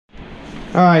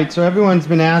Alright, so everyone's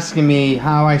been asking me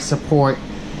how I support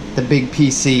the big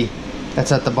PC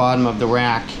that's at the bottom of the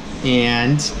rack,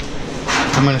 and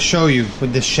I'm going to show you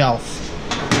with this shelf.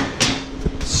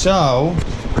 So,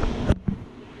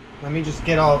 let me just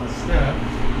get all the stuff.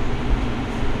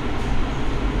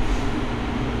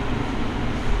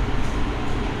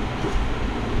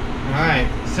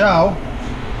 Alright, so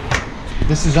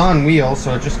this is on wheels,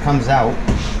 so it just comes out.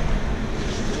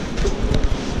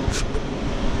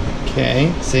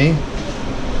 Okay, see?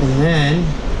 And then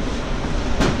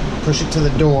push it to the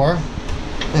door,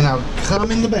 and I'll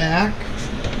come in the back,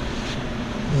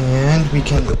 and we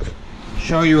can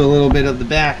show you a little bit of the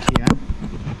back here.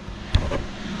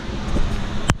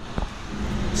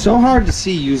 So hard to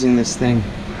see using this thing.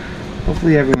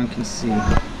 Hopefully everyone can see.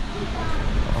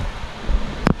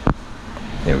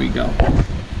 There we go.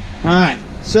 Alright,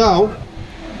 so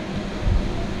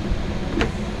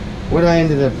what I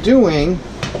ended up doing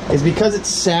is, because it's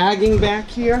sagging back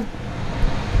here,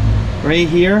 right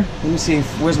here, let me see,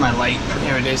 where's my light?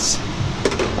 There it is.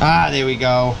 Ah, there we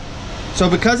go. So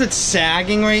because it's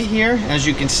sagging right here, as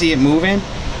you can see it moving,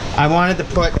 I wanted to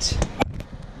put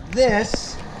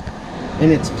this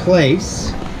in its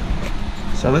place.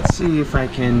 So let's see if I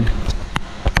can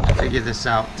figure this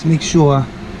out to make sure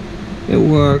it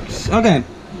works. Okay,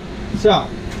 so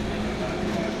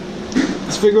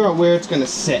let's figure out where it's gonna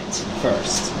sit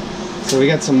first. So we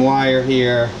got some wire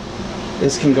here.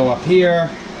 This can go up here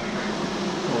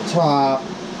on top.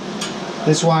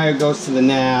 This wire goes to the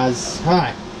NAS.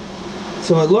 Alright,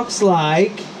 so it looks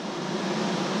like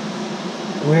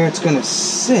where it's gonna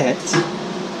sit,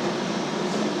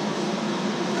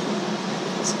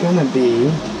 it's gonna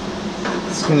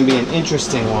be an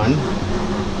interesting one.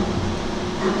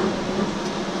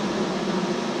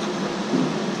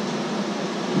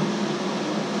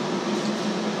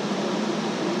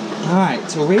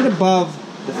 Alright, so right above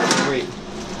the 3.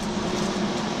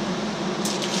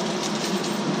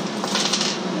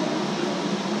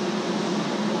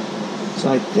 So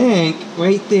I think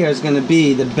right there is going to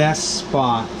be the best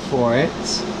spot for it.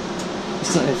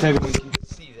 So if everyone can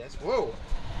see this. Whoa!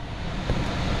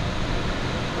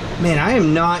 Man, I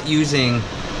am not using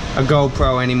a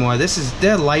GoPro anymore.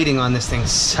 Their lighting on this thing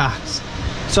sucks.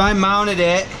 So I mounted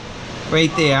it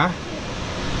right there.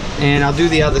 And I'll do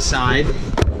the other side.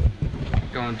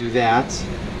 Go and do that.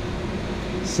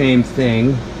 Same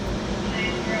thing.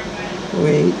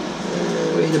 Right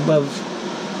above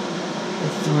the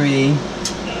 3.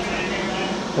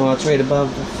 Well, it's right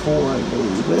above the 4, I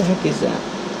believe. Where the heck is that?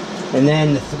 And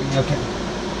then the 3. Okay.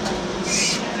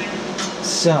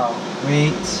 So,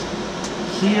 right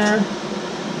here.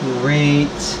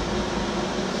 Right.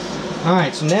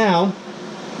 Alright, so now,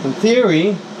 in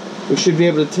theory, we should be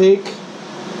able to take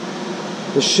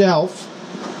the shelf,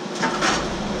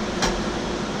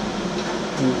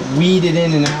 weed it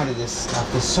in and out of this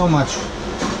stuff. There's so much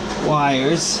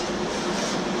wires.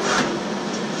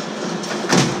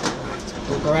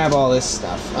 We'll grab all this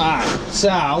stuff. Alright,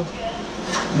 so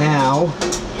now,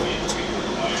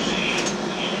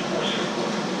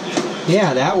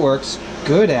 yeah, that works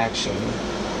good actually.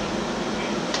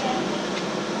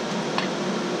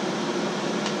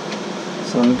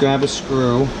 So let me grab a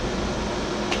screw.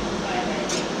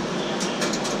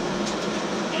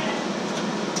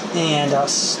 And I'll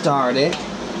start it.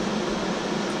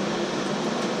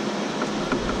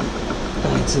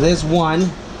 Alright, so there's one.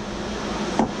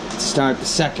 Let's start the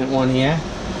second one here.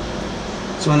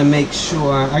 Just want to make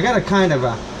sure. I got a kind of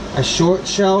a short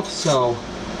shelf, so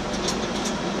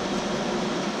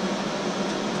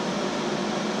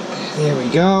there we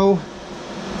go.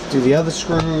 Let's do the other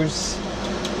screws.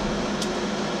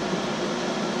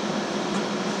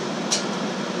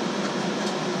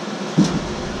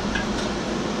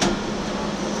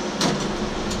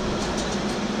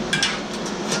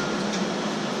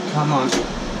 Come on.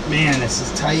 Man, this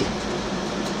is tight.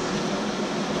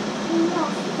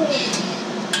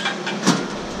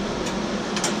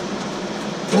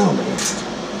 Oh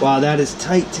man. Wow, that is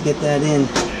tight to get that in.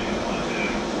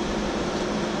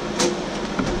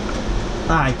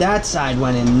 Alright, that side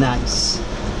went in nice.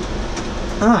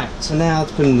 Alright, so now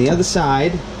let's put in the other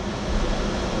side.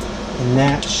 And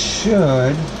that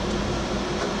should...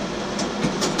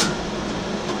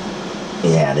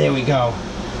 Yeah, there we go.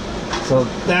 So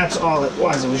that's all it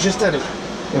was. It was just that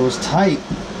it was tight.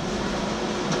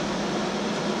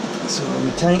 So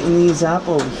we tighten these up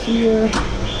over here.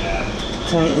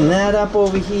 Tighten that up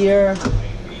over here.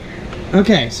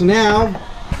 Okay, so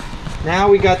now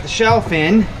we got the shelf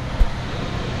in.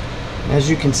 As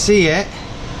you can see it,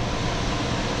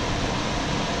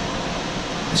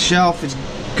 the shelf is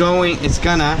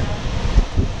gonna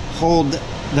hold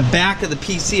the back of the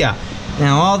PC up.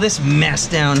 Now all this mess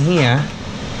down here,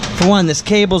 for one, this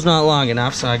cable's not long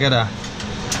enough, so I gotta,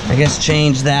 I guess,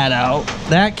 change that out.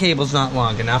 That cable's not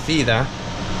long enough either.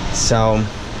 So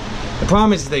the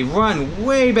problem is they run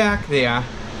way back there.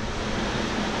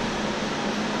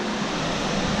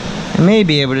 I may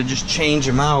be able to just change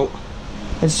them out.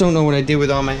 I just don't know what I did with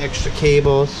all my extra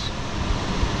cables.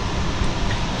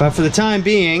 But for the time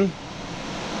being,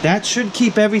 that should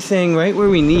keep everything right where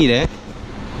we need it.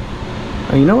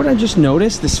 Oh, you know what I just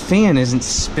noticed? This fan isn't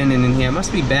spinning in here. It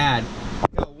must be bad.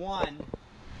 Got one.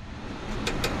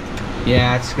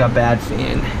 Yeah, it's got bad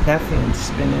fan. That fan's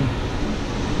spinning.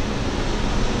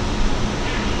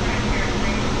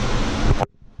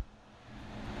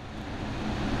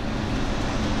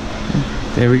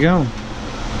 There we go.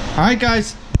 Alright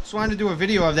guys, just wanted to do a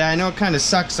video of that. I know it kind of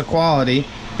sucks the quality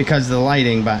because of the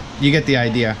lighting, but you get the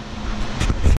idea.